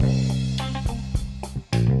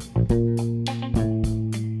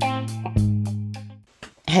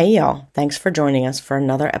Hey y'all, thanks for joining us for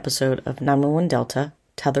another episode of 911 Delta,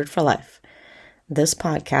 Tethered for Life. This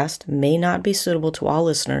podcast may not be suitable to all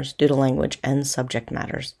listeners due to language and subject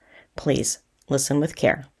matters. Please listen with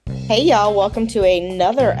care. Hey y'all, welcome to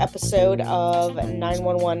another episode of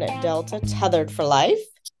 911 Delta, Tethered for Life.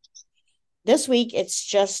 This week it's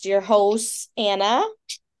just your hosts, Anna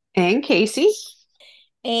and Casey.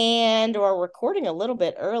 And we're recording a little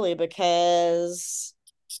bit early because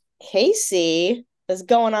Casey is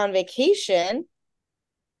going on vacation.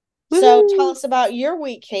 So tell us about your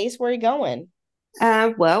week, Case. Where are you going?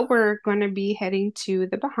 Well, we're going to be heading to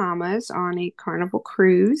the Bahamas on a Carnival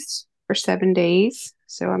cruise for 7 days.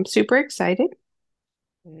 So I'm super excited.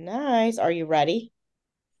 Nice. Are you ready?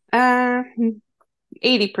 80%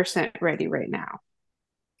 ready right now.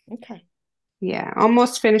 Okay. Yeah,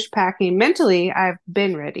 almost finished packing. Mentally, I've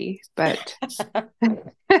been ready, but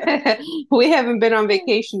we haven't been on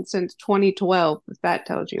vacation since 2012, if that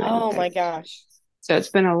tells you anything. Oh my gosh. So it's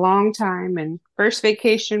been a long time and first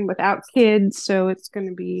vacation without kids, so it's going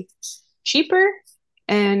to be cheaper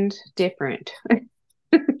and different.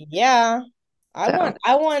 Yeah. I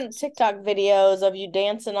want TikTok videos of you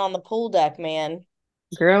dancing on the pool deck, man.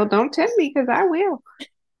 Girl, don't tempt me because I will.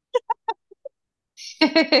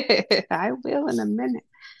 I will in a minute.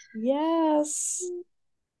 Yes.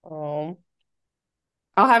 Oh.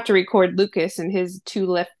 I'll have to record Lucas and his two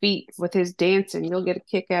left feet with his dancing. You'll get a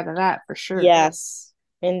kick out of that for sure. Yes,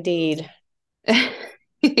 indeed. So,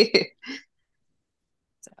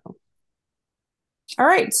 all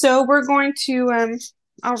right, so we're going to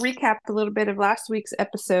I'll recap a little bit of last week's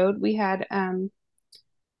episode. We had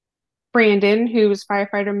Brandon, who was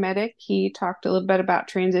firefighter medic. He talked a little bit about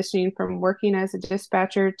transitioning from working as a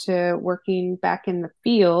dispatcher to working back in the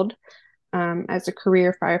field as a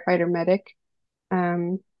career firefighter medic.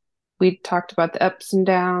 We talked about the ups and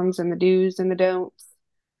downs and the do's and the don'ts.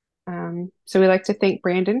 So we'd like to thank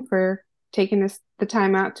Brandon for taking the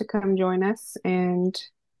time out to come join us and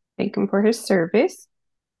thank him for his service.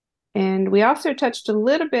 And we also touched a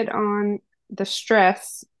little bit on the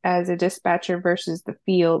stress as a dispatcher versus the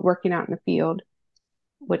field, working out in the field,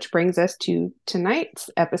 which brings us to tonight's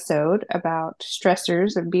episode about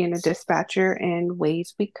stressors of being a dispatcher and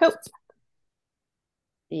ways we cope.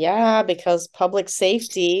 Yeah, because public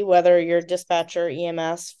safety, whether you're dispatcher,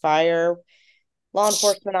 EMS, fire, law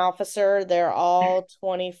enforcement officer, they're all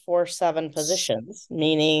 24/7 positions,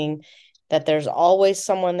 meaning that there's always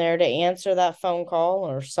someone there to answer that phone call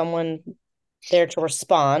or someone there to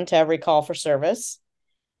respond to every call for service.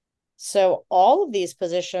 So all of these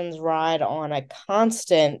positions ride on a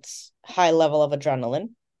constant high level of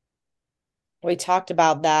adrenaline. We talked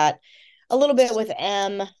about that a little bit with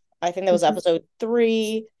M. I think that was episode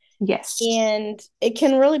 3. Yes. And it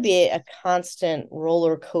can really be a constant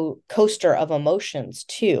roller coaster of emotions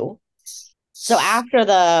too. So after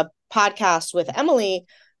the podcast with Emily,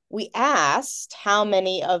 we asked how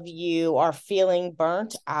many of you are feeling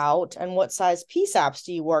burnt out and what size PSAPs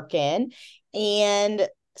do you work in? And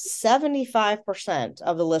 75%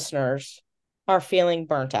 of the listeners are feeling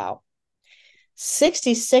burnt out.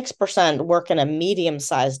 66% work in a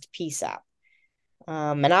medium-sized PSAP.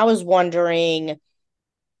 And I was wondering,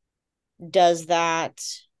 do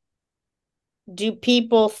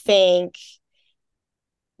people think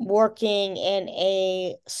working in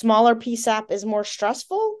a smaller PSAP is more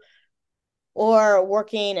stressful or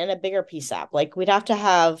working in a bigger PSAP? Like, we'd have to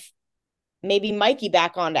have maybe Mikey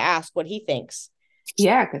back on to ask what he thinks.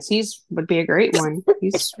 Yeah, because would be a great one.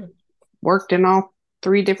 He's worked in all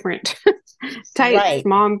 3 different types, right.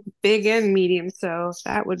 Small, big, and medium. So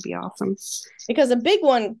that would be awesome. Because a big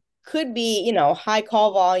one could be, high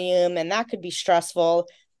call volume, and that could be stressful.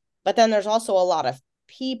 But then there's also a lot of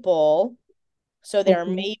people. So there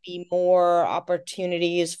may be more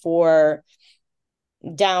opportunities for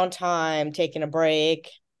downtime, taking a break.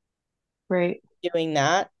 Right. Doing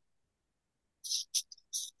that.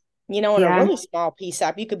 In a really small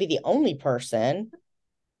PSAP, you could be the only person.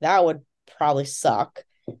 That would probably suck.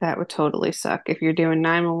 That would totally suck if you're doing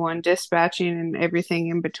 911 dispatching and everything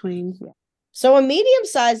in between. So a medium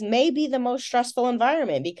size may be the most stressful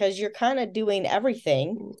environment because you're kind of doing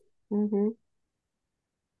everything. Mm-hmm.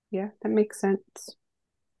 Yeah, that makes sense.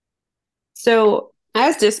 So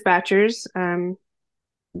as dispatchers,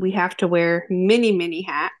 we have to wear many, many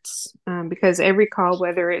hats because every call,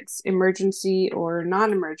 whether it's emergency or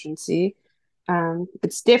non-emergency,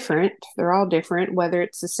 it's different. They're all different. Whether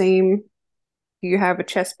it's the same, you have a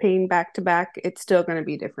chest pain back to back, it's still going to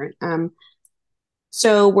be different.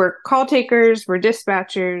 So we're call takers, we're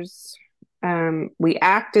dispatchers, we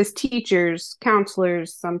act as teachers,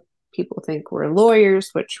 counselors. Some people think we're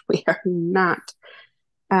lawyers, which we are not.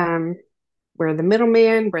 Um, we're the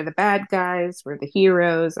middleman, we're the bad guys, we're the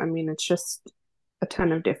heroes. I mean, it's just a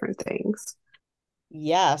ton of different things.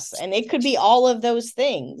 Yes, and it could be all of those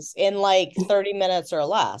things in like 30 minutes or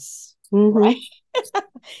less, right? Hmm.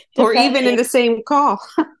 Or even in Depending. the same call.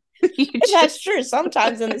 You That's just, true.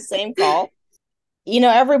 Sometimes in the same call.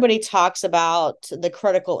 Everybody talks about the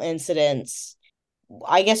critical incidents.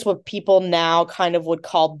 I guess what people now kind of would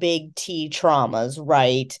call big T traumas,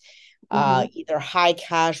 right? hmm Either high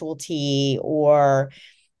casualty or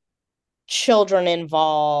children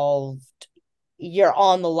involved. You're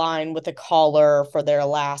on the line with a caller for their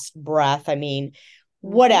last breath. I mean,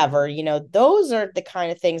 hmm whatever, those are the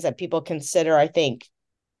kind of things that people consider, I think,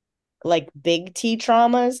 like big T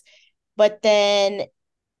traumas. But then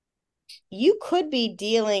you could be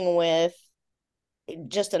dealing with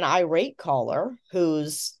just an irate caller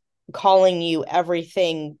who's calling you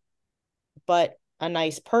everything but a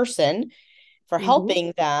nice person for hmm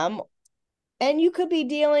helping them. And you could be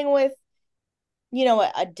dealing with,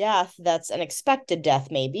 a death that's an expected death,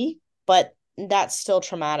 maybe, but that's still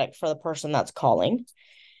traumatic for the person that's calling.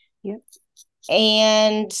 Yep.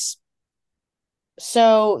 And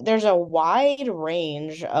so there's a wide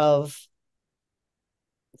range of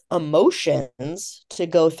emotions to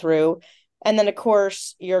go through. And then, of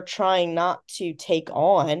course, you're trying not to take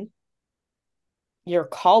on your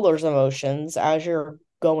caller's emotions as you're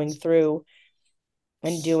going through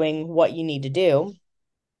and doing what you need to do.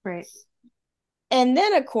 Right. And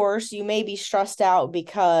then, of course, you may be stressed out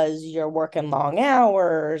because you're working long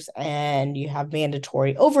hours and you have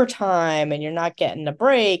mandatory overtime and you're not getting a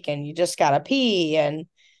break and you just got to pee. And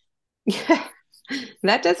Yeah.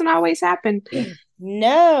 That doesn't always happen.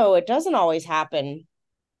 no, it doesn't always happen.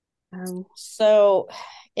 Um, So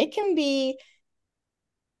it can be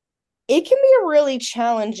it can be a really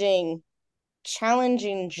challenging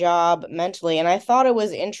job mentally. And I thought it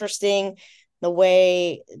was interesting the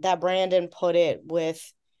way that Brandon put it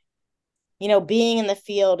with, being in the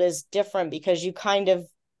field is different because you kind of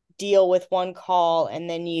deal with one call and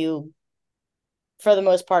then you, for the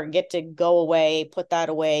most part, get to go away, put that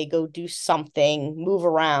away, go do something, move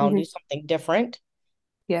around, mhm. do something different.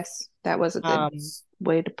 Yes, that was a good Um,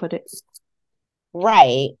 way to put it.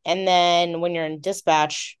 right. And then when you're in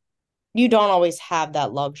dispatch, you don't always have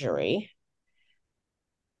that luxury.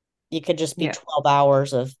 You could just be Yeah. 12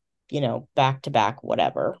 hours of, back to back,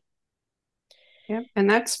 whatever. Yep. And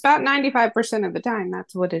that's about 95% of the time.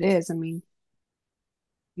 That's what it is. I mean,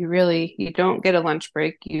 you don't get a lunch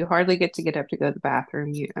break. You hardly get to get up to go to the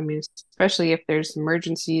bathroom. I mean, especially if there's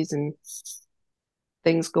emergencies and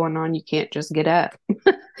things going on, you can't just get up.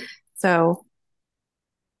 So,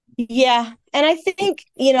 Yeah. And I think,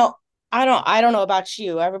 I don't know about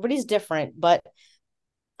you. Everybody's different, but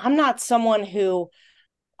I'm not someone who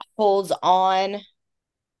holds on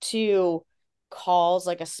to calls,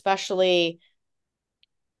 like especially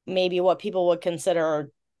maybe what people would consider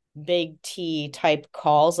big T type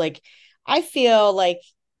calls. Like I feel like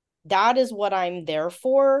that is what I'm there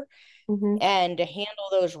for, mhm. and to handle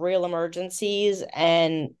those real emergencies.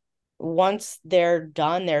 And once they're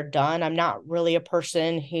done, they're done. I'm not really a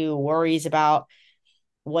person who worries about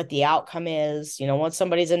what the outcome is. Once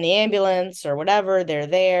somebody's in the ambulance or whatever, they're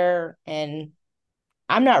there. And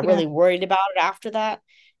I'm not Yeah. really worried about it after that,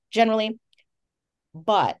 generally.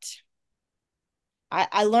 But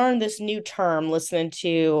I learned this new term listening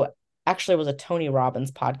to, actually, it was a Tony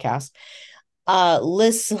Robbins podcast.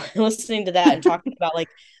 Listening to that and talking about like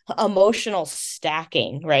emotional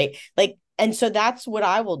stacking, right? Like, and so that's what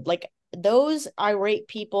I will like, those irate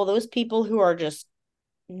people, those people who are just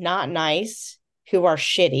not nice, who are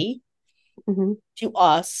shitty hmm to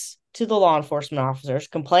us, to the law enforcement officers,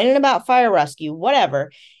 complaining about fire rescue,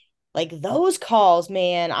 whatever. Like those calls,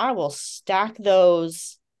 man, I will stack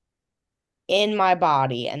those in my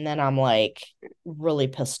body and then I'm like really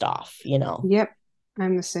pissed off. Yep.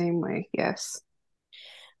 I'm the same way. Yes.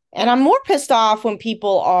 And I'm more pissed off when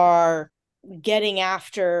people are getting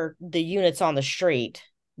after the units on the street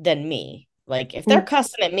than me. Like if they're Mm.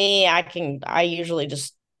 cussing at me, I usually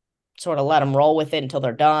just sort of let them roll with it until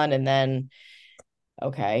they're done and then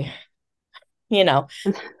okay, you know.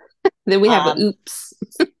 Then we have a Um oops.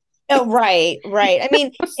 oh, right. I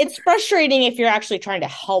mean, it's frustrating if you're actually trying to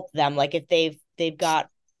help them, like if they've got,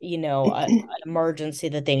 an emergency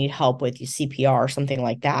that they need help with, you CPR or something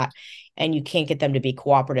like that, and you can't get them to be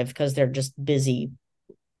cooperative because they're just busy,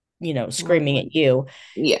 screaming Well, at you.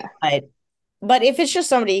 yeah. But if it's just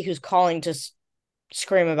somebody who's calling to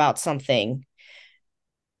scream about something,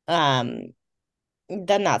 um,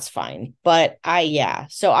 then that's fine. But yeah.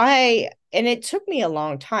 So and it took me a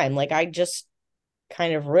long time. Like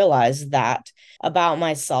kind of realized that about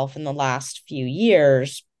myself in the last few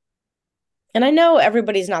years. And I know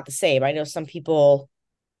everybody's not the same. I know some people,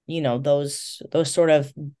 those sort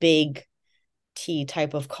of big T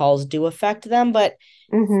type of calls do affect them, but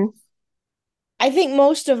Mm-hmm. I think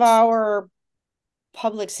most of our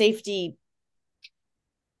public safety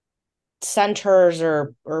centers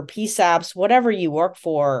or PSAPs, whatever you work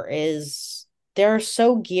for, is they're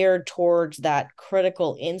so geared towards that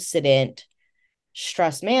critical incident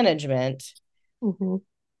stress management, Mm-hmm.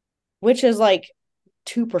 which is like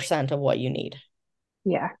 2% of what you need.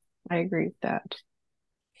 Yeah, I agree with that.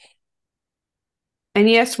 And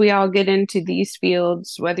yes, we all get into these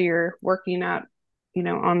fields, whether you're working out,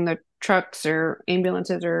 on the trucks or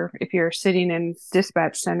ambulances, or if you're sitting in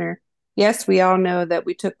dispatch center. Yes, we all know that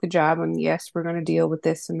we took the job, and yes, we're going to deal with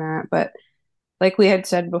this and that. But like we had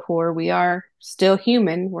said before, we are still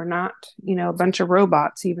human. We're not, a bunch of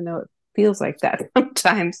robots, even though it feels like that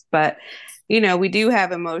sometimes. But, we do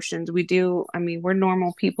have emotions. We do, I mean, we're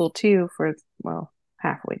normal people too, well,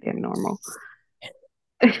 halfway damn normal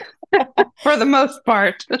for the most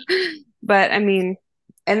part. But I mean,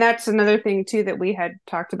 and that's another thing too that we had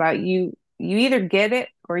talked about. You either get it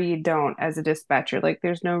or you don't as a dispatcher. Like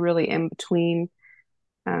there's no really in between,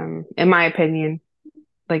 in my opinion.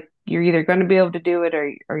 Like you're either going to be able to do it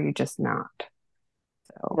or you're just not.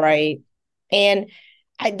 So, Right. And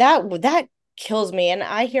that kills me. And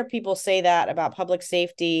I hear people say that about public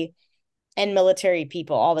safety and military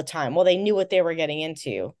people all the time. Well, they knew what they were getting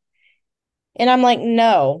into. And I'm like,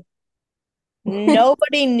 no,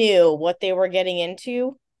 nobody knew what they were getting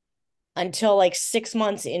into until like 6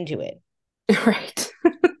 months into it. right.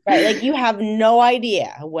 Right. Like you have no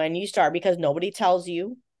idea when you start because nobody tells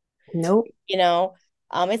you, Nope. you know.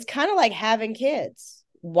 It's kind of like having kids.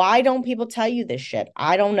 Why don't people tell you this shit?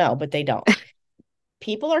 I don't know, but they don't.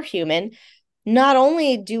 People are human. Not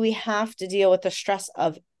only do we have to deal with the stress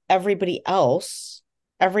of everybody else,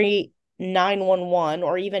 every 911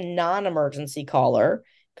 or even non-emergency caller,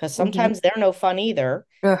 because Hmm. sometimes they're no fun either.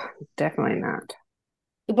 Ugh, definitely not.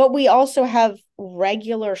 But we also have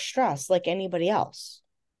regular stress like anybody else.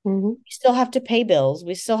 Hmm. We still have to pay bills.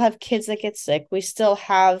 We still have kids that get sick. We still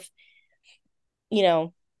have, you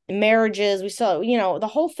know, marriages. We still, the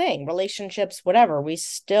whole thing, relationships, whatever. We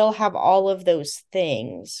still have all of those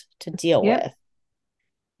things to deal Yep.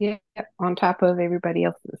 with. Yep. On top of everybody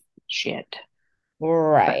else's shit. But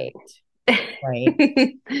Right.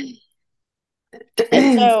 Right.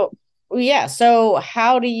 And so, yeah. So,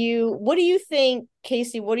 what do you think,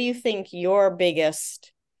 Casey? What do you think your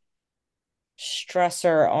biggest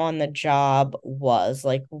stressor on the job was?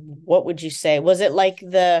 Like, what would you say? Was it like,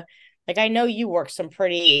 I know you worked some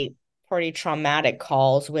pretty traumatic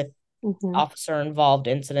calls with Mhm. officer involved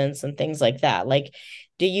incidents and things like that. Like,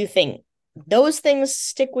 do you think those things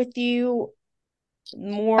stick with you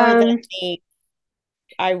more than Um, the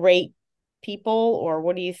irate people, or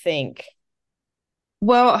what do you think?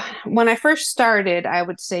 well, when I first started, I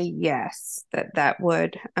would say yes, that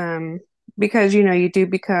would, because you do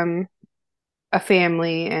become a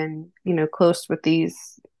family and close with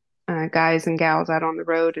these guys and gals out on the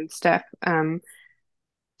road and stuff.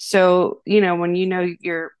 So when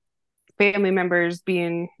your family members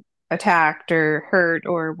being attacked or hurt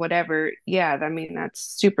or whatever, yeah, I mean that's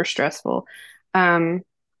super stressful. Um,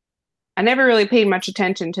 I never really paid much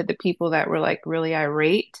attention to the people that were like really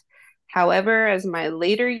irate. However, as my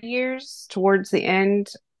later years towards the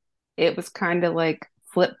end, it was kind of like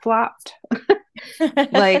flip-flopped.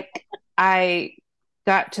 Like I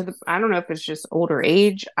got to I don't know if it's just older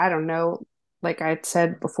age. I don't know. Like I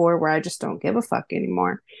said before, where I just don't give a fuck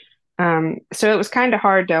anymore. So it was kind of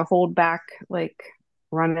hard to hold back like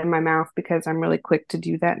running my mouth because I'm really quick to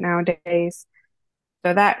do that nowadays.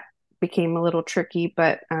 So that became a little tricky,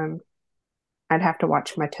 but I'd have to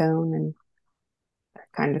watch my tone and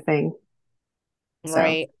that kind of thing. So,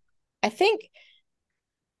 Right. I think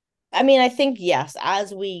I think yes,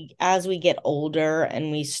 as we get older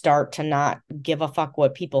and we start to not give a fuck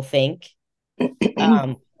what people think,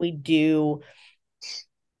 we do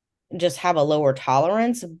just have a lower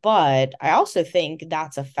tolerance, but I also think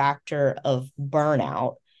that's a factor of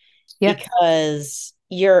burnout yep. because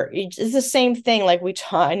it's the same thing like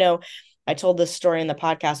I know I told this story in the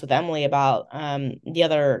podcast with Emily about the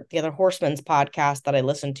other horseman's podcast that I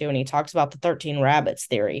listened to, and he talks about the 13 rabbits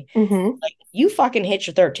theory. Hmm. Like you fucking hit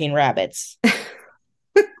your 13 rabbits,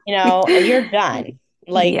 and you're done.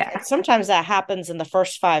 Like Yeah. sometimes that happens in the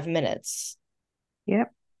first 5 minutes.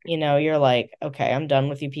 Yep. You're like, okay, I'm done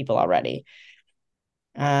with you people already.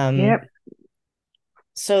 Um, Yep.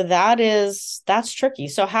 so that's tricky.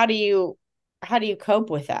 So how do you cope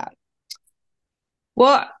with that?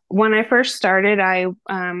 Well, when I first started, I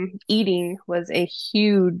eating was a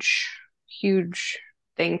huge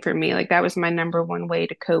thing for me. Like that was my number one way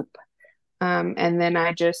to cope. And then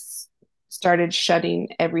I just started shutting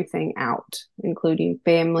everything out, including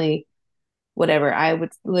family, whatever. I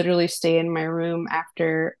would literally stay in my room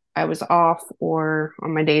after I was off or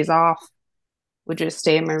on my days off, would just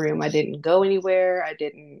stay in my room. I didn't go anywhere. I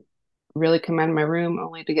didn't really come out of my room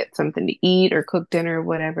only to get something to eat or cook dinner or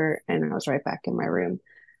whatever. And I was right back in my room.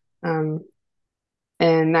 Um,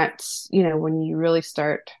 and that's, when you really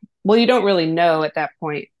start, well, you don't really know at that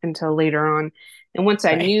point until later on. And once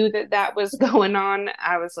I Right. knew that that was going on,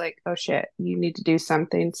 I was like, oh shit, you need to do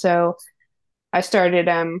something. So I started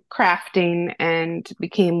crafting and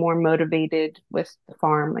became more motivated with the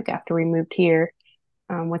farm, like after we moved here,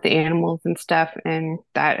 with the animals and stuff. And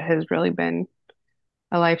that has really been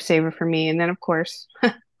a lifesaver for me. And then, of course,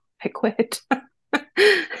 I quit. I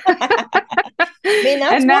mean,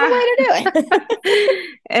 that's And one now, way to do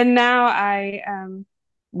it. and now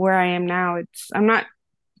where I am now, I'm not,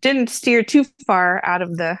 didn't steer too far out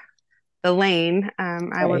of the lane.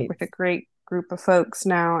 I work Right. with a great group of folks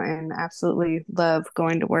now and absolutely love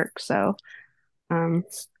going to work. So, um,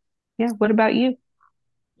 yeah. What about you?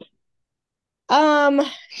 Um,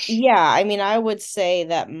 yeah, I mean, I would say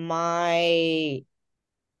that my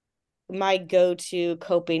go-to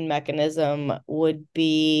coping mechanism would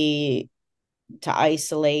be to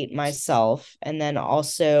isolate myself, and then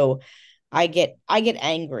also I get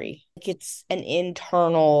angry. Like it's an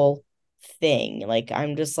internal thing. Like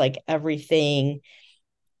I'm just like everything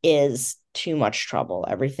is too much trouble.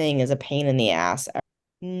 Everything is a pain in the ass.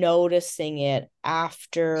 Noticing it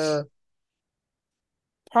after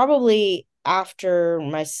probably after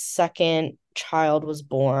my second child was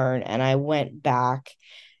born and I went back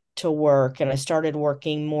to work and I started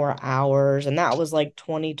working more hours, and that was like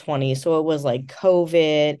 2020, so it was like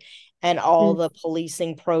COVID and all Mm, the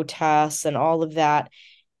policing protests and all of that,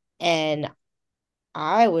 and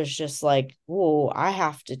I was just like, whoa, I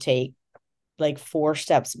have to take like 4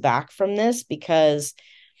 steps back from this, because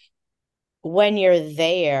when you're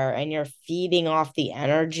there and you're feeding off the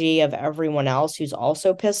energy of everyone else who's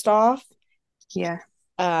also pissed off, yeah.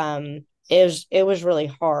 it was really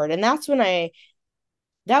hard. And that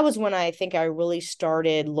was when I think I really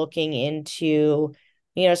started looking into,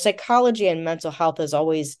 psychology and mental health has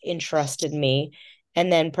always interested me.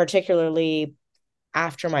 And then particularly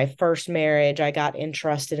after my first marriage, I got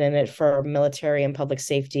interested in it for military and public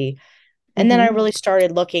safety. And then I Hmm. really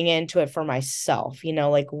started looking into it for myself,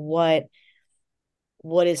 like what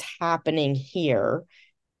is happening here.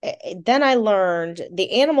 Then I learned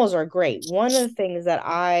the animals are great. One of the things that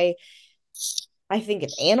I think in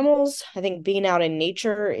animals, I think being out in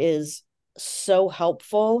nature is so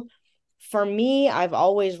helpful. For me, I've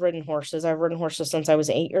always ridden horses. I've ridden horses since I was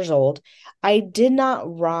 8 years old. I did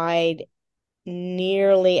not ride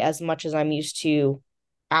nearly as much as I'm used to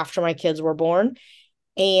after my kids were born.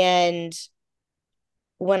 And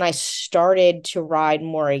when I started to ride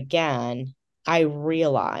more again, I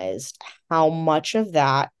realized how much of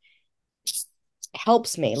that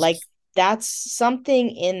helps me. Like that's something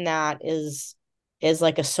in that is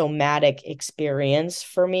like a somatic experience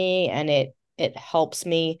for me, and it helps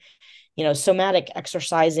me. Somatic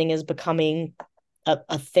exercising is becoming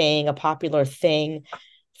a thing, a popular thing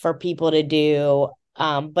for people to do.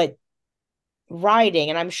 But riding,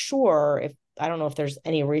 and I'm sure, if I don't know if there's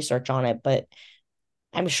any research on it, but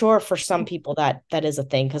I'm sure for some people that is a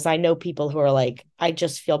thing, because I know people who are like, I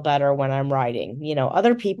just feel better when I'm riding.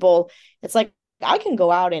 Other people, it's like I can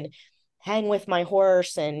go out and hang with my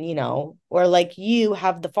horse, and or like you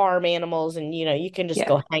have the farm animals, and you can just Yeah.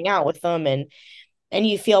 go hang out with them, and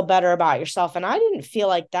you feel better about yourself. And I didn't feel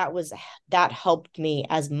like that helped me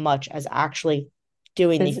as much as actually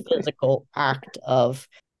doing the Physically. physical act of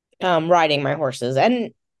riding my horses.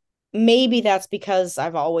 And maybe that's because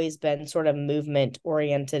I've always been sort of movement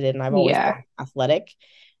oriented and I've always been Yeah. athletic.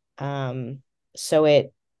 Um, so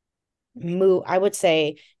I would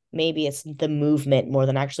say maybe it's the movement more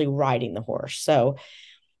than actually riding the horse. So,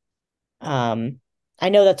 um, I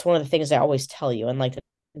know that's one of the things I always tell you in like the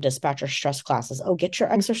dispatcher stress classes. Oh, get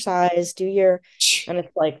your exercise, do your, and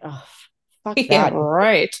it's like, oh, fuck Yeah, that.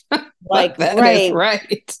 right. Like, That is right.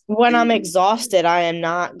 right. When I'm exhausted, I am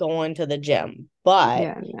not going to the gym. But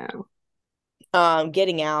Yeah, no.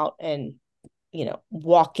 getting out and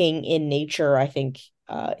walking in nature, I think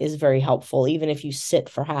is very helpful. Even if you sit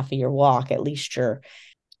for half of your walk, at least you're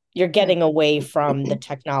Yeah. getting away from the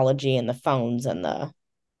technology and the phones and the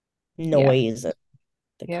Yeah. noise and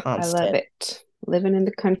the Yep. I love constant. it. Living in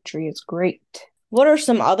the country is great. What are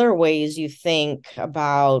some other ways you think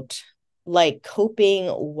about? like coping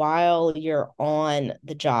while you're on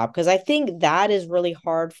the job, because I think that is really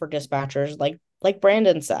hard for dispatchers, like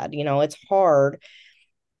Brandon said, it's hard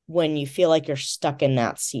when you feel like you're stuck in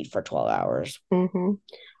that seat for 12 hours. Hmm.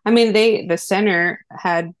 I mean, the center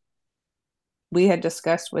had, we had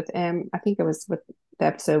discussed with M, I think it was with the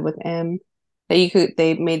episode with M, that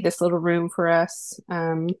they made this little room for us.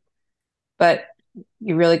 But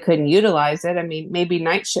you really couldn't utilize it. I mean, maybe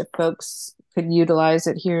night shift folks could utilize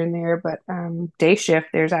it here and there, but day shift,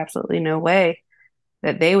 there's absolutely no way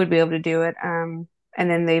that they would be able to do it. And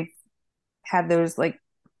then they've had those like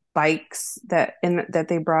bikes that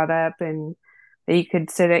they brought up, and that you could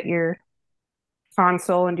sit at your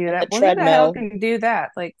console and do And the that. Well, who the hell treadmill. can do that?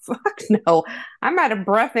 Like, fuck no. I'm out of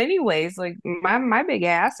breath anyways. Like my big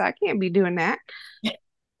ass, I can't be doing that.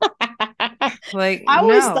 I Like,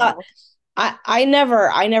 always thought no. I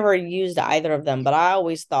never used either of them, but I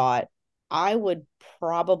always thought I would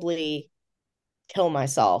probably kill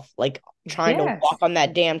myself, like trying to Yes. walk on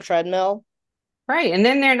that damn treadmill. Right. And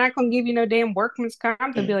then they're not gonna give you no damn workman's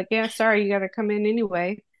comp. They'll be like, yeah, sorry, you gotta come in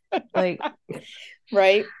anyway. Like,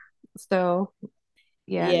 Right? so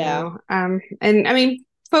yeah, Yeah. no. And I mean,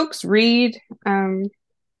 folks read, but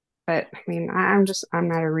I mean, I'm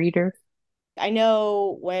not a reader. I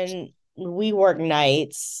know when we work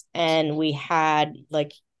nights and we had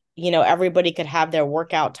like, everybody could have their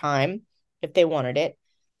workout time if they wanted it.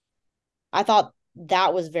 I thought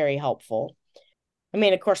that was very helpful. I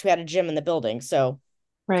mean, of course, we had a gym in the building, so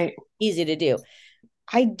Right. easy to do.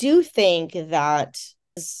 I do think that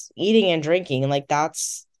eating and drinking, like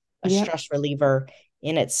that's a Yep. stress reliever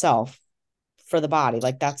in itself for the body.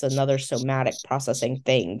 Like that's another somatic processing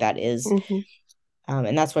thing that is, Hmm.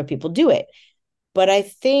 and that's why people do it. But I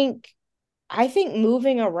think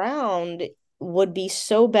moving around would be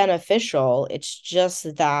so beneficial. It's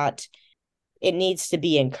just that it needs to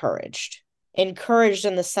be encouraged. Encouraged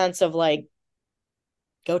in the sense of like,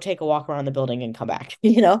 go take a walk around the building and come back,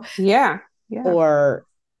 Yeah. Yeah. or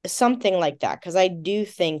something like that. Because I do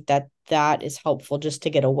think that that is helpful just to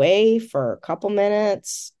get away for a couple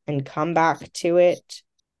minutes and come back to it.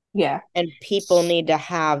 Yeah. And people need to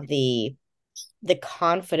have the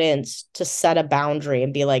confidence to set a boundary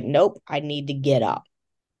and be like, nope, I need to get up.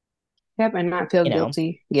 Yep. And not feel You know,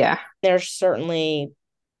 guilty. Yeah. there's certainly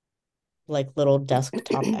like little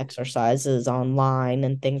desktop exercises online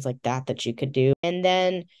and things like that that you could do. And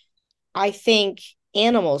then I think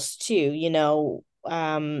animals too,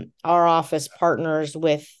 our office partners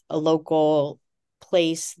with a local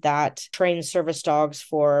place that trains service dogs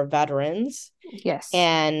for veterans. Yes.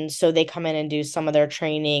 And so they come in and do some of their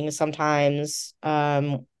training sometimes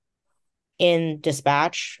in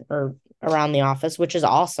dispatch or around the office, which is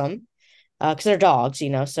awesome because they're dogs,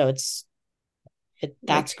 so that's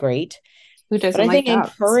Like, great. who But doesn't I like think dogs?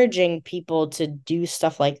 encouraging people to do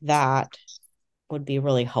stuff like that would be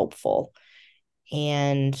really helpful.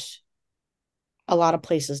 And a lot of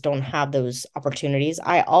places don't have those opportunities.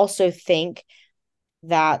 I also think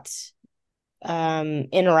that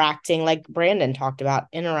interacting, like Brandon talked about,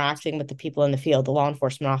 interacting with the people in the field, the law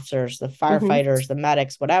enforcement officers, the Hmm. firefighters, the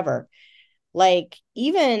medics, whatever. Like,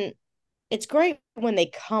 even it's great when they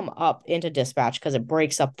come up into dispatch because it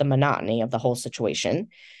breaks up the monotony of the whole situation.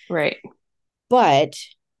 Right. But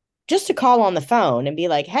just to call on the phone and be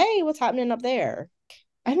like, hey, what's happening up there?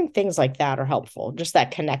 I think things like that are helpful. Just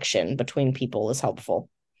that connection between people is helpful.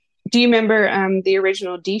 Do you remember the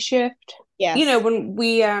original D shift? You know, Yes. when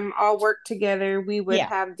we all worked together, we would Yeah.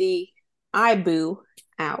 have the iBoo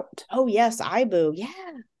out. Oh, yes. Ibu. Yeah.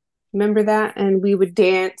 Remember that? And we would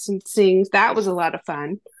dance and sing. That was a lot of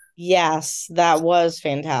fun. Yes. That was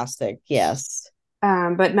fantastic. Yes.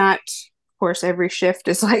 But not, of course, every shift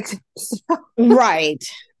is like this. Right.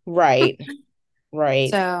 Right. Right.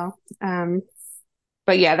 So,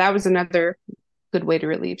 but yeah, that was another good way to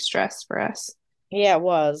relieve stress for us Yeah, it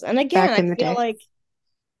was. And again, back I in the feel day. like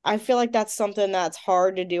I feel like that's something that's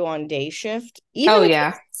hard to do on day shift, Oh, even if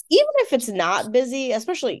yeah. it's not busy,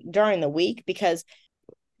 especially during the week, because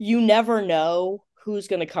you never know who's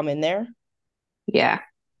going to come in there. Yeah.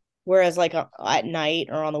 Whereas like at night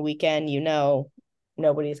or on the weekend,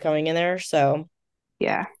 nobody's coming in there. So,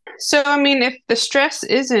 Yeah. So, I mean, if the stress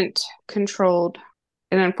isn't controlled,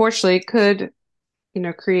 and unfortunately it could,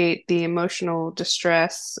 create the emotional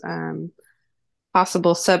distress,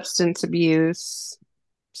 possible substance abuse,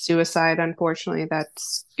 suicide, unfortunately,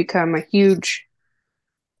 that's become a huge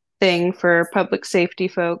thing for public safety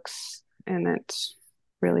folks. And it's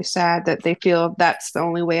really sad that they feel that's the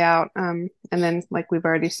only way out. And then, like we've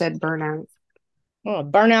already said, burnout.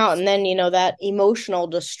 burnout, and then that emotional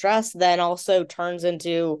distress then also turns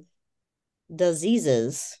into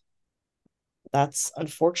diseases. That's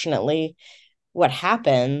unfortunately what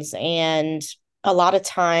happens. And a lot of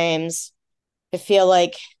times I feel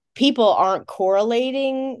like people aren't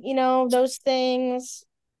correlating, those things.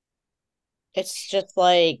 It's just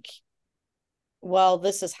like, well,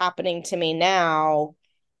 this is happening to me now.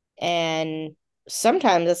 And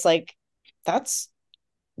sometimes it's like, that's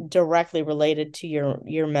directly related to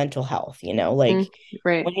your mental health, like Mm,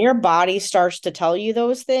 right, when your body starts to tell you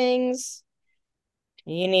those things,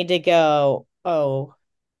 you need to go, oh,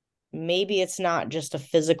 maybe it's not just a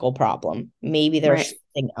physical problem. Maybe right. there's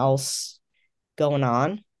something else going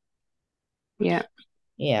on. Yeah.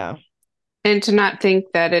 Yeah. And to not think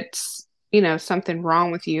that it's, you know, something wrong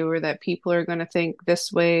with you or that people are going to think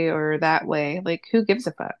this way or that way. Like, who gives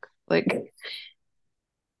a fuck? Like,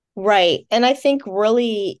 Right. And I think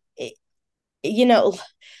really, you know,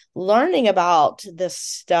 learning about this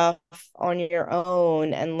stuff on your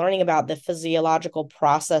own and learning about the physiological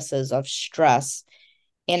processes of stress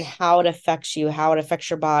and how it affects you, how it affects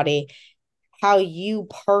your body, how you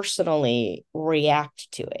personally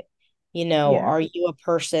react to it. yeah, Are you a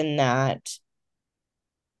person that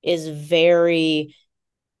is very,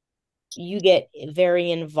 you get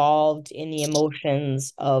very involved in the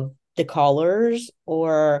emotions of the callers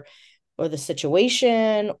or the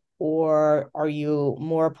situation, or are you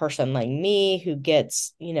more a person like me who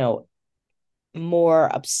gets,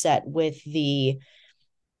 more upset with the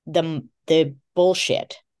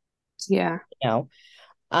bullshit, yeah, you know?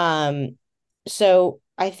 Um, so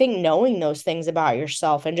I think knowing those things about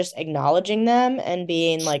yourself and just acknowledging them and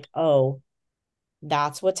being like, oh,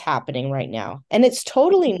 that's what's happening right now. And it's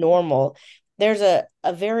totally normal. There's a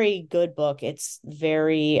very good book. And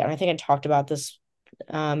I think I talked about this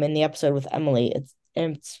in the episode with Emily.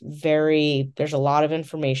 There's a lot of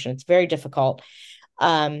information. It's very difficult.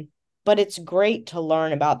 Um, but it's great to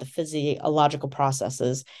learn about the physiological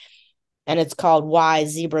processes. And it's called Why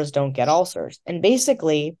Zebras Don't Get Ulcers. And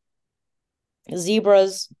basically,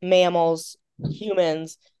 zebras, mammals,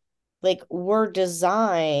 humans, like we're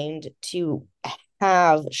designed to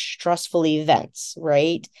have stressful events,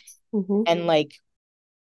 right? hmm, And like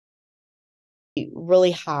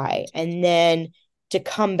really high, and then to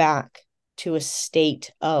come back to a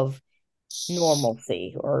state of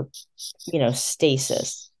normalcy or,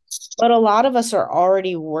 stasis. But a lot of us are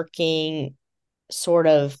already working sort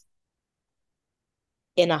of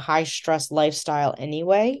in a high stress lifestyle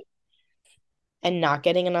anyway, and not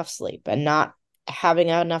getting enough sleep and not having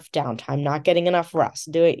enough downtime, not getting enough rest,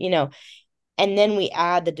 and then we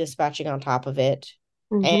add the dispatching on top of it.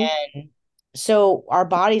 hmm, And so our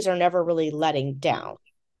bodies are never really letting down,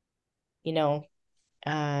 you know,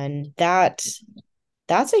 and that's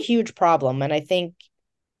a huge problem. And I think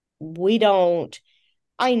we don't,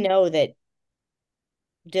 I know that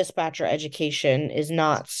dispatcher education is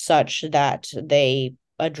not such that they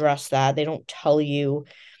address that. They don't tell you,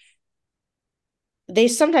 they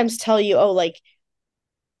sometimes tell you, oh, like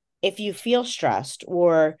if you feel stressed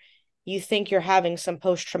or you think you're having some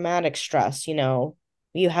post traumatic stress,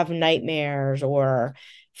 you have nightmares or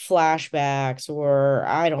flashbacks or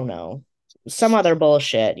I don't know, some other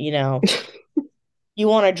bullshit, you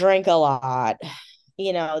want to drink a lot,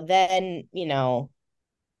 then,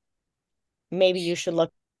 maybe you should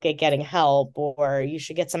look at getting help or you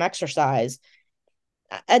should get some exercise.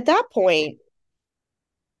 At that point,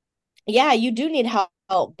 yeah, you do need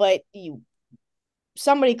help, but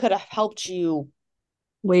somebody could have helped you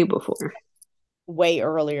way before. way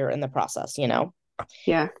earlier in the process,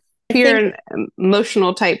 Yeah. I If you're think, an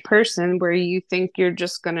emotional type person where you think you're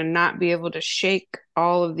just going to not be able to shake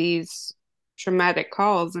all of these traumatic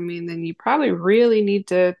calls, I mean, then you probably really need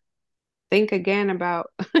to think again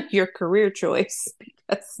about your career choice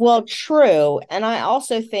because, well, true. And I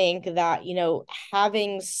also think that,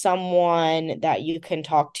 having someone that you can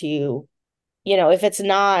talk to, if it's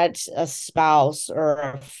not a spouse or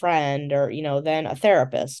a friend or, then a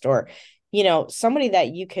therapist or, somebody that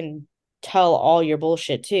you can tell all your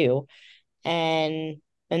bullshit to, and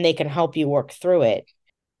they can help you work through it.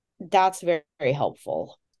 That's very, very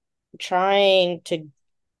helpful. Trying to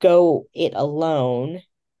go it alone,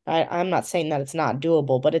 I'm not saying that it's not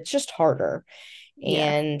doable, but it's just harder.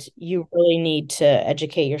 yeah, And you really need to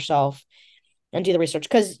educate yourself and do the research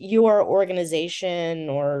because your organization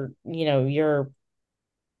or, your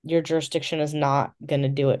jurisdiction is not going to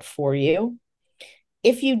do it for you.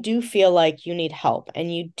 If you do feel like you need help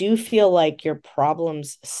and you do feel like your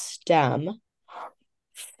problems stem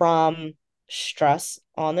from stress,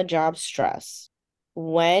 on the job stress,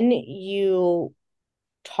 when you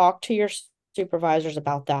talk to your supervisors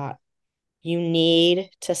about that, you need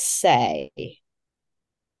to say,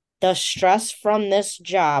 the stress from this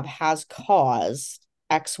job has caused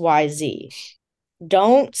XYZ.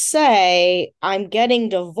 Don't say I'm getting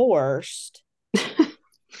divorced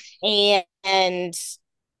and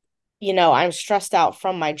I'm stressed out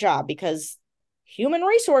from my job, because human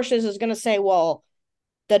resources is going to say, well,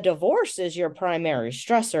 the divorce is your primary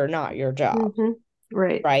stressor, not your job. Mm-hmm.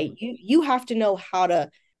 Right. Right? You have to know how to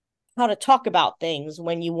talk about things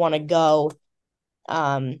when you want to go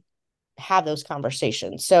um have those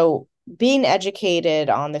conversations. So being educated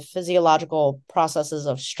on the physiological processes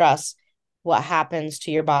of stress, what happens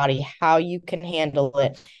to your body, how you can handle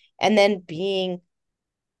it, and then being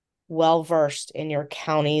well versed in your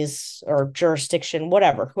counties or jurisdiction,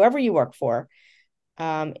 whatever, whoever you work for,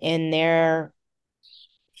 in their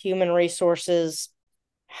human resources,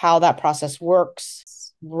 how that process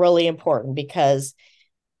works, really important, because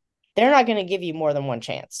they're not going to give you more than one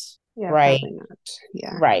chance, Yeah, right? probably not.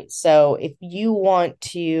 Yeah. Right. So if you want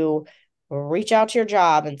to reach out to your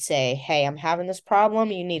job and say, hey, I'm having this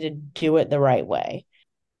problem, you need to do it the right way.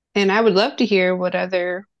 And I would love to hear what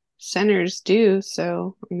other centers do.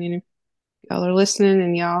 So, I mean, if y'all are listening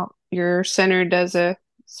and your center does a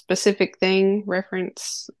specific thing,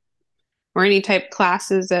 reference or any type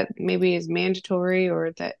classes that maybe is mandatory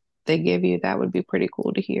or that they give you, that would be pretty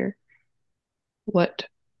cool to hear what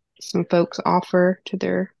some folks offer to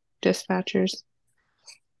their dispatchers.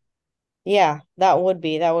 Yeah, that would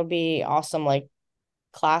be awesome. Like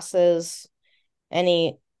classes,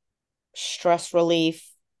 any stress relief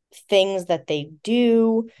things that they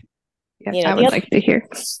do. Yes, You know, I the would other like to hear.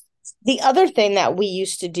 the other thing that we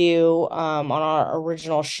used to do on our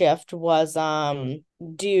original shift was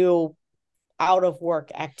do out of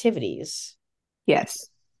work activities. Yes.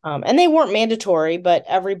 And they weren't mandatory, but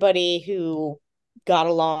everybody who got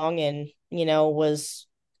along and, was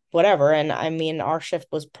whatever. And I mean, our shift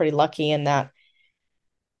was pretty lucky in that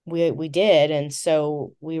we did. And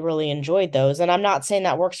so we really enjoyed those. And I'm not saying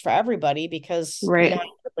that works for everybody, because Right. not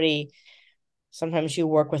everybody, sometimes you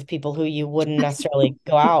work with people who you wouldn't necessarily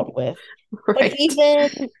go out with. But Right.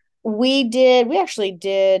 even we actually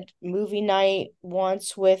did movie night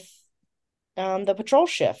once with the patrol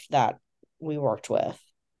shift that we worked with.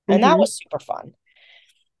 And that Mm-hmm. was super fun.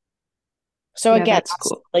 So Yeah, again, that's that's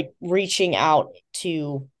cool. like reaching out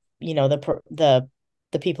to, the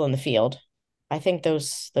people in the field. I think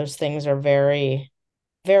those things are very,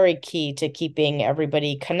 very key to keeping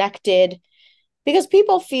everybody connected, because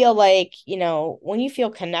people feel like, when you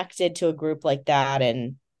feel connected to a group like that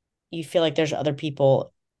and you feel like there's other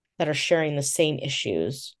people that are sharing the same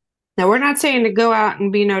issues. Now, we're not saying to go out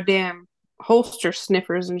and be no damn holster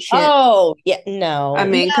sniffers and shit. Oh, yeah, I no,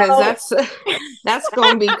 mean, because no. that's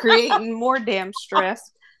going to be creating more damn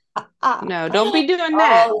stress. No, don't be doing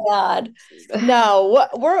that. Oh God. No,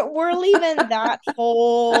 we're leaving that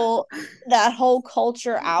whole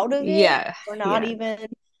culture out of it. Yeah, We're not yeah. even,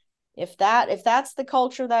 if that's the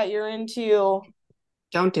culture that you're into,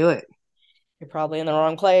 Don't do it. you're probably in the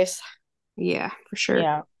wrong place. Yeah, for sure.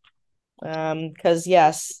 Yeah. Because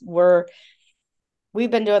yes,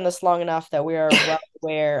 we've been doing this long enough that we are well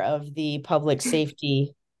aware of the public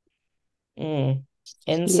safety Yes.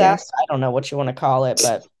 incest. I don't know what you want to call it,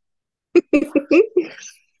 but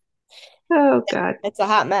Oh God. it's a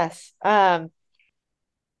hot mess. And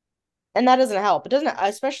that doesn't help. It doesn't,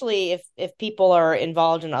 especially if people are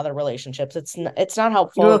involved in other relationships. It's not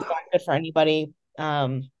helpful. It's Ugh. not good for anybody.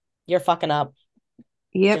 You're fucking up.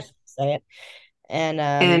 Yep. Just say it. And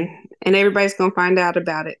And and everybody's gonna find out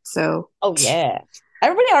about it. So oh yeah,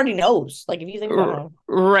 everybody already knows. Like if you think about it,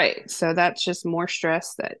 right. So that's just more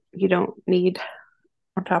stress that you don't need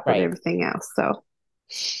on top of right, everything else. So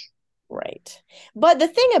right. But the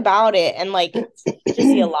thing about it, and like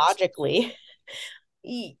physiologically,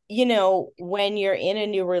 when you're in a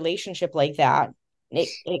new relationship like that,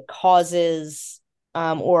 it causes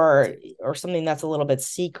or something that's a little bit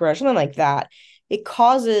secret or something like that, it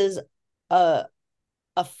causes a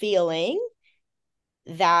a feeling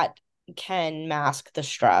that can mask the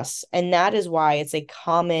stress. And that is why it's a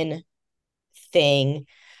common thing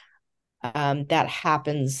that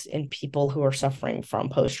happens in people who are suffering from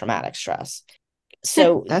post-traumatic stress. yeah,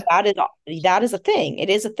 So that that is a thing. It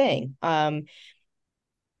is a thing.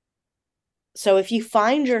 So if you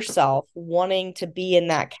find yourself wanting to be in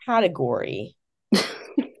that category,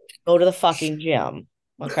 go to the fucking gym.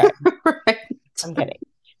 Okay. right. I'm kidding.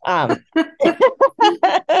 Um,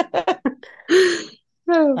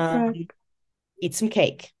 Oh God. um, eat some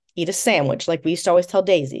cake, eat a sandwich. Like we used to always tell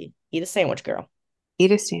Daisy, eat a sandwich, girl.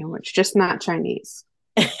 Eat a sandwich, just not Chinese.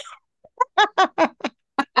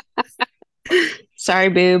 Sorry,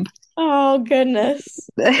 boob. Oh, goodness.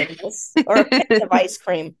 Goodness. Or a piece of ice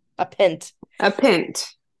cream. A pint. A pint.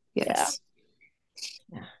 Yeah. Yes.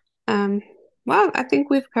 Yeah. Um, well, I think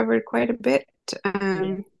we've covered quite a bit.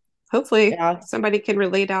 Yeah. Hopefully Yeah. somebody can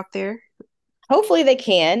relate out there. Hopefully they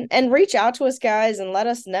can, and reach out to us, guys, and let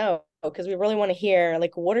us know because we really want to hear,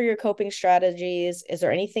 like, what are your coping strategies? Is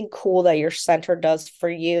there anything cool that your center does for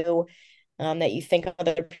you, that you think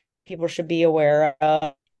other people should be aware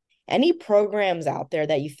of? Any programs out there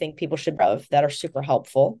that you think people should have that are super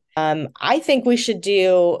helpful? I think we should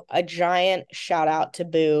do a giant shout out to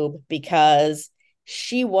Boob because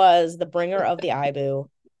she was the bringer of the IBU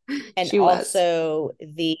and She was. also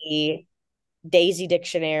the Daisy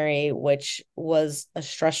Dictionary, which was a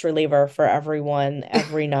stress reliever for everyone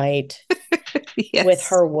every night with Yes.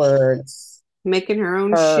 her words, Making her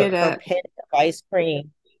own shit her up. pit of ice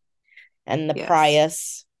cream and the Yes.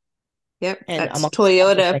 Prius Yep. and That's amongst other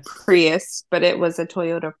Toyota things. Prius, but it was a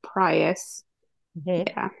Toyota Prius. Mhm.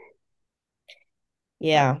 Yeah.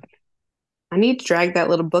 Yeah, I need to drag that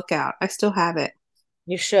little book out. I still have it.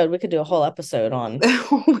 you should. We could do a whole episode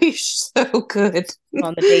We so could.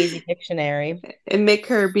 on the Daisy Dictionary. And make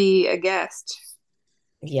her be a guest.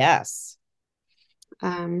 Yes.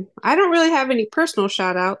 I don't really have any personal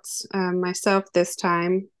shout outs myself this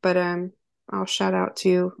time, but I'll shout out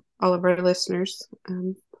to all of our listeners.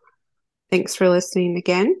 Thanks for listening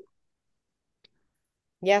again.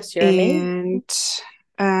 Yes, you're amazing.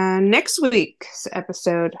 And next week's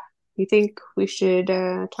episode, you think we should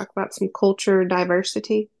talk about some culture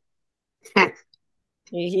diversity?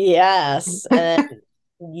 Yes. And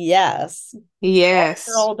yes. Yes.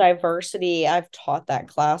 Cultural diversity. I've taught that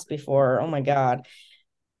class before. Oh my God.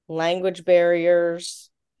 Language barriers.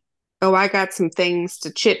 Oh, I got some things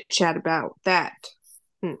to chit chat about that.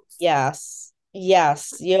 Hmm. Yes.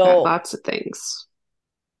 Yes. Got You'll, lots of things.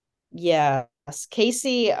 yes.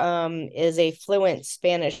 Casey is a fluent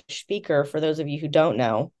Spanish speaker for those of you who don't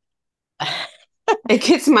know. It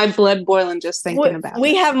gets my blood boiling just thinking about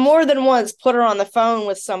We it. have more than once put her on the phone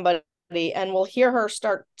with somebody and we'll hear her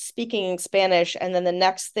start speaking Spanish and then the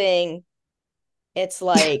next thing it's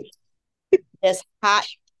like this hot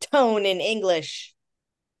tone in English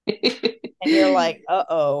and you're like,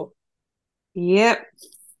 "Uh-oh." Yep.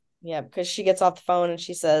 Yeah, because she gets off the phone and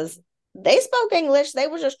she says, "They spoke English. They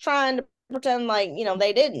were just trying to pretend like,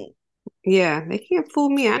 they didn't." Yeah, they can't fool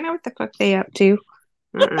me. I know what the fuck they up to.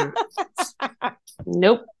 Uh-uh.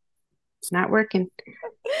 Nope. It's not working.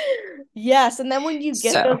 Yes, and then when you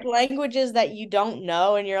get So, those languages that you don't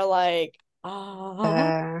know and you're like,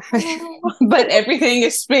 "Ah." uh, but everything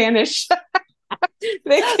is Spanish.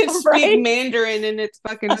 They can speak Right? Mandarin and it's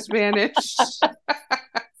fucking Spanish.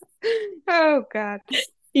 Oh, God.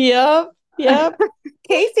 Yep. Yep.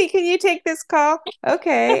 Casey, can you take this call?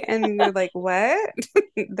 Okay. And they're like, what?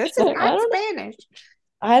 This is Like, not Spanish.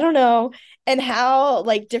 I don't know. And how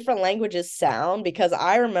like different languages sound because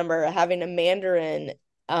I remember having a Mandarin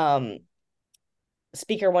um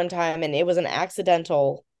speaker one time and it was an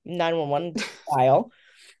accidental 911 dial.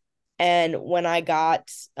 And when I got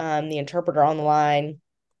the interpreter on the line,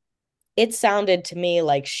 it sounded to me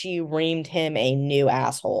like she reamed him a new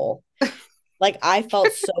asshole. Like I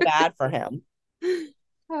felt so bad for him.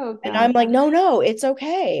 Oh, And I'm God. like, no, no, it's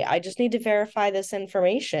okay. I just need to verify this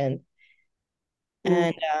information.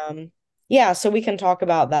 Mm, And yeah, so we can talk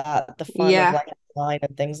about that, the fun of yeah, like line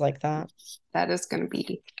and things like that. that is going to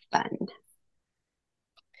be fun.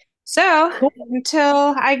 So Cool.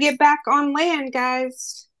 until I get back on land,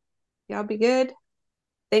 guys, y'all be good.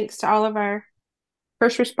 Thanks to all of our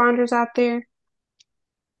first responders out there.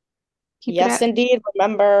 Keep it Yes, up, indeed.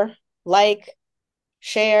 Remember, like,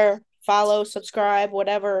 share, follow, subscribe,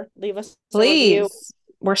 whatever. Leave us a review. please.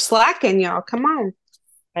 We're slacking, y'all. Come on.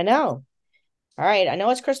 I know. All right. I know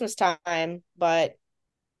it's Christmas time, but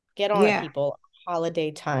get on it, Yeah. people.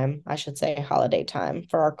 Holiday time. I should say holiday time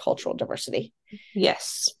for our cultural diversity.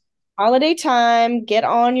 Yes. Holiday time. Get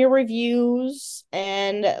on your reviews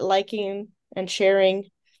and liking and sharing.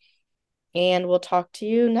 And we'll talk to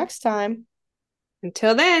you next time.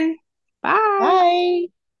 Until then, bye.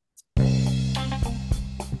 Bye.